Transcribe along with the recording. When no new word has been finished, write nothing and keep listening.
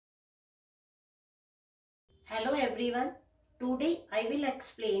Hello everyone. Today I will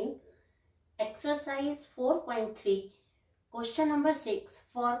explain exercise 4.3 question number 6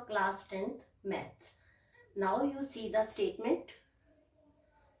 for class 10th maths. Now you see the statement.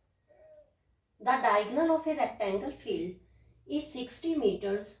 The diagonal of a rectangle field is 60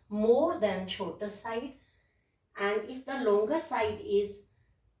 meters more than shorter side, and if the longer side is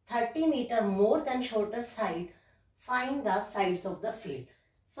 30 meter more than shorter side, find the sides of the field.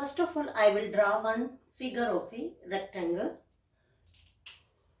 First of all, I will draw one figure of a rectangle.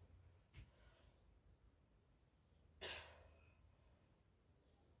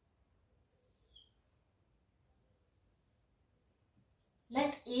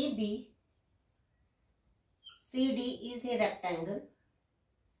 Let AB CD is a rectangle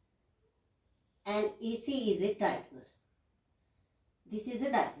and AC is a diagonal. This is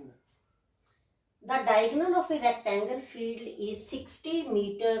a diagonal. The diagonal of a rectangle field is 60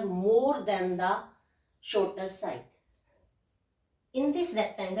 meter more than the shorter side. In this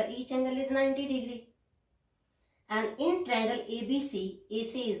rectangle, each angle is 90 degree. And in triangle ABC,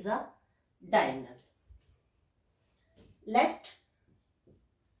 AC is the diagonal. Let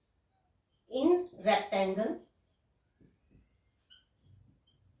in rectangle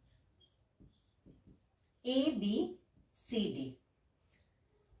ABCD,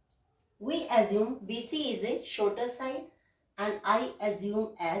 we assume BC is a shorter side and I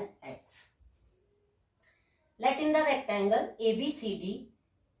assume as X. Let in the rectangle ABCD,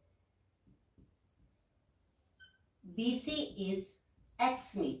 BC is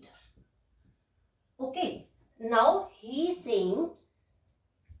X meter. Okay, now he is saying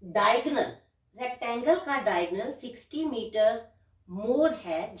diagonal, rectangle का diagonal 60 metre more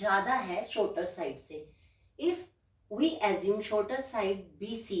है, ज़्यादा है shorter side से. If we assume shorter side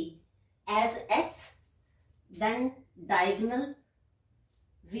BC as X, then diagonal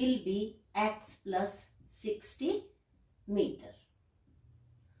will be X plus 60 meter.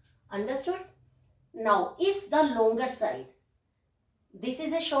 Understood? Now, if the longer side, this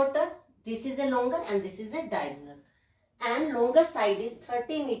is a shorter, this is a longer, and this is a diagonal, and longer side is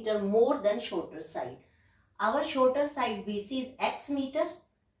 30 meter more than shorter side. Our shorter side BC is X meter,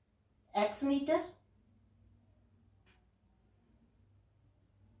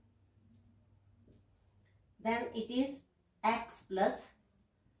 then it is X plus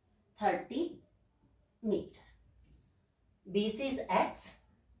 30 meter. BC is X,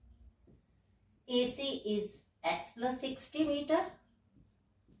 AC is X plus 60 meter,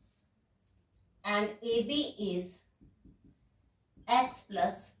 and AB is X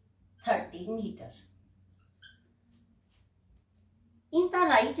plus 30 meter. In the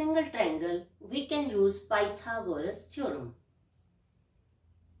right angle triangle, we can use Pythagoras theorem.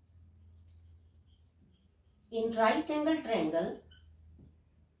 In right angle triangle,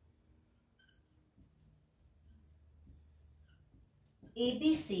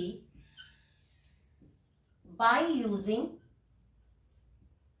 ABC, by using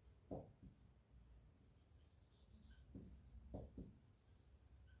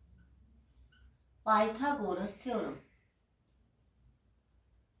Pythagoras theorem.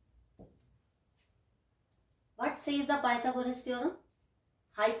 What says the Pythagoras theorem?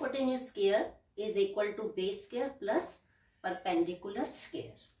 Hypotenuse square is equal to base square plus perpendicular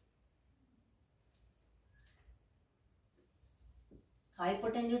square.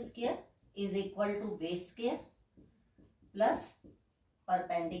 Hypotenuse square is equal to base square plus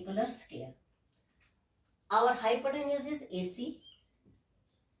perpendicular square. Our hypotenuse is AC.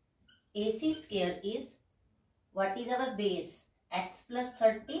 AC square is, what is our base? X plus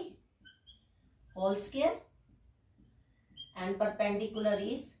 30 whole square, and perpendicular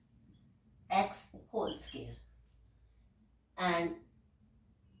is X whole square. And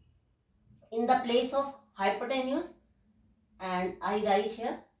in the place of hypotenuse, and I write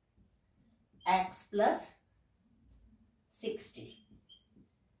here X plus 60,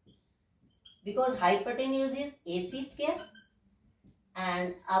 because hypotenuse is AC square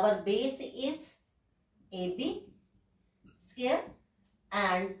and our base is AB square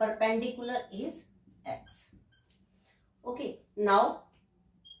and perpendicular is X. Okay, now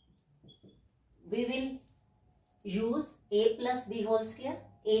we will use A plus B whole square,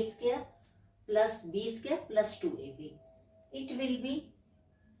 A square plus B square plus 2AB. It will be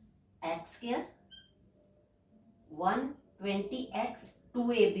X square 120X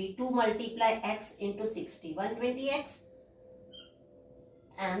 2AB, 2 multiply X into 60, 120X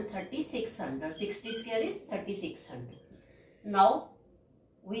and 3600. 60 square is 3600. Now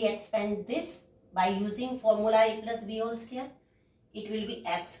we expand this by using formula A plus B whole square. It will be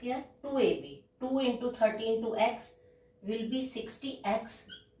X square 2AB, 2 into 30 into X will be 60X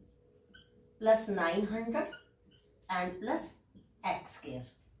plus 900 and plus x square.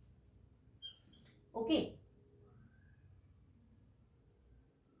 Okay.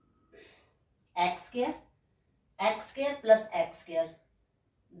 X square plus x square.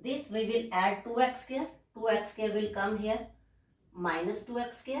 This we will add 2x square. 2x square will come here, minus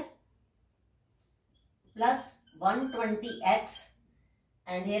 2x square plus 120x,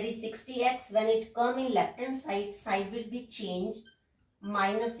 and here is 60x. When it come in left hand side, side will be changed,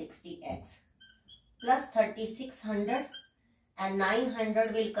 minus 60x plus 3600, and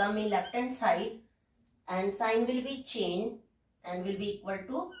 900 will come in left hand side and sign will be changed and will be equal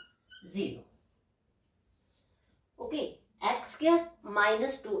to 0. Okay, x square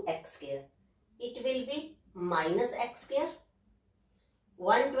minus 2x square. It will be minus x square.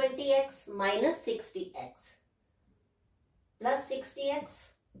 120x minus 60x plus 60x.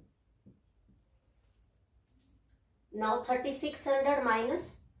 Now 3600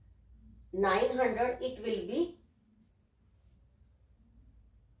 minus 900, it will be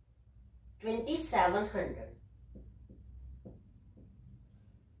 2700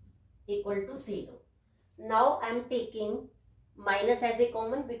 equal to 0. Now I am taking minus as a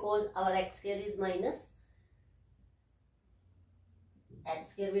common because our x square is minus.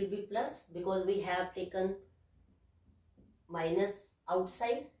 X square will be plus because we have taken minus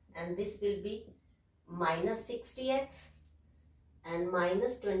outside, and this will be minus 60x and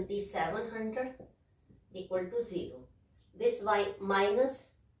minus 2700 equal to 0. This y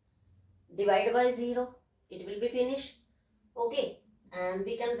minus divided by 0, it will be finished. Okay, and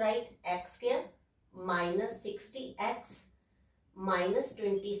we can write x square minus 60x minus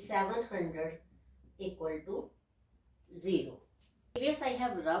 2700 equal to 0. Previous I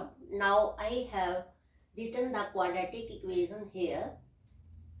have rubbed. Now I have written the quadratic equation here.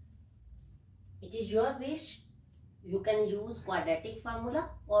 It is your wish. You can use quadratic formula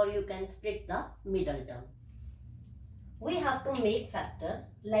or you can split the middle term. We have to make factor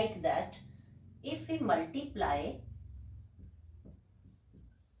like that. If we multiply,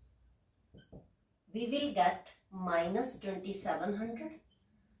 we will get minus 2700,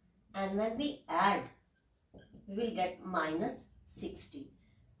 and when we add, we will get minus 60.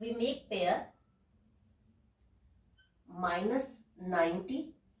 We make pair minus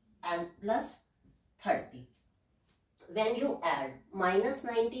 90 and plus 30. When you add minus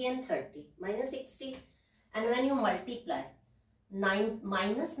 90 and 30, minus 60, and when you multiply,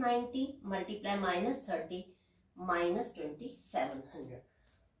 minus 90 multiply minus 30, minus 2700.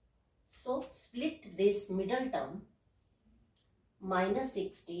 So split this middle term, minus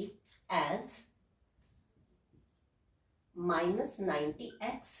 60, as minus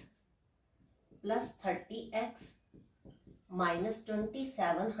 90x plus 30x minus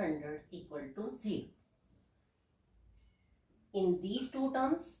 2700 equal to 0. In these two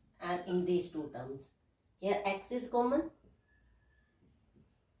terms and in these two terms, here x is common,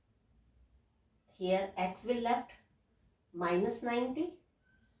 here x will left, minus 90,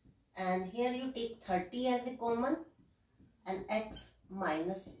 and here you take 30 as a common and x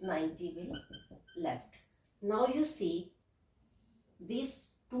minus 90 will left. Now you see these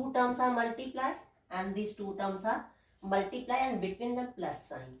two terms are multiplied and these two terms are multiply, and between them plus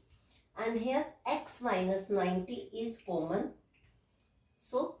sign, and here x minus 90 is common.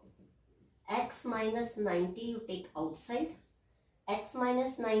 So x minus 90 you take outside, x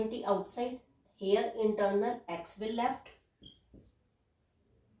minus 90 outside, here internal x will left,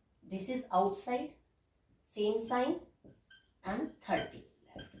 this is outside, same sign, and 30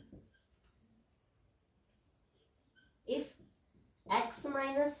 left. If x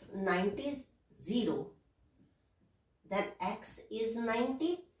minus 90 is 0, then x is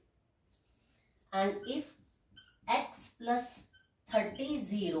 90, and if x plus 30 is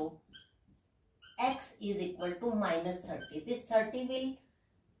 0, x is equal to minus 30. This 30 will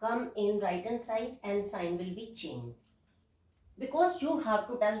come in right hand side and sign will be changed, because you have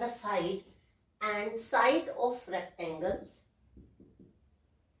to tell the side, and side of rectangles,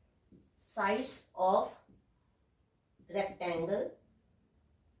 sides of rectangle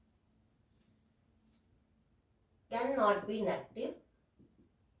cannot be negative.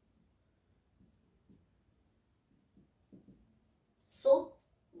 So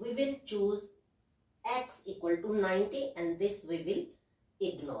we will choose x equal to 90, and this we will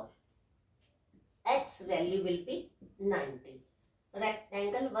ignore. X value will be 90.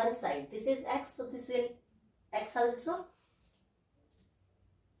 Rectangle one side, this is x, so this will x also.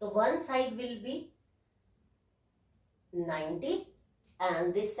 So one side will be 90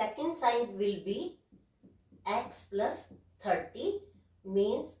 and the second side will be x plus 30,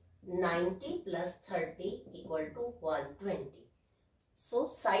 means 90 plus 30 equal to 120. So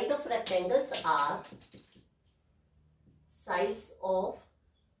sides of rectangles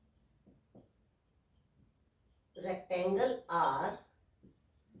are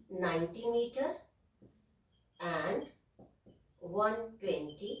 90 meter and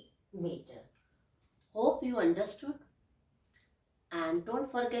 120 meter. Hope you understood, and don't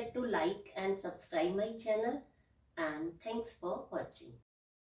forget to like and subscribe my channel, and thanks for watching.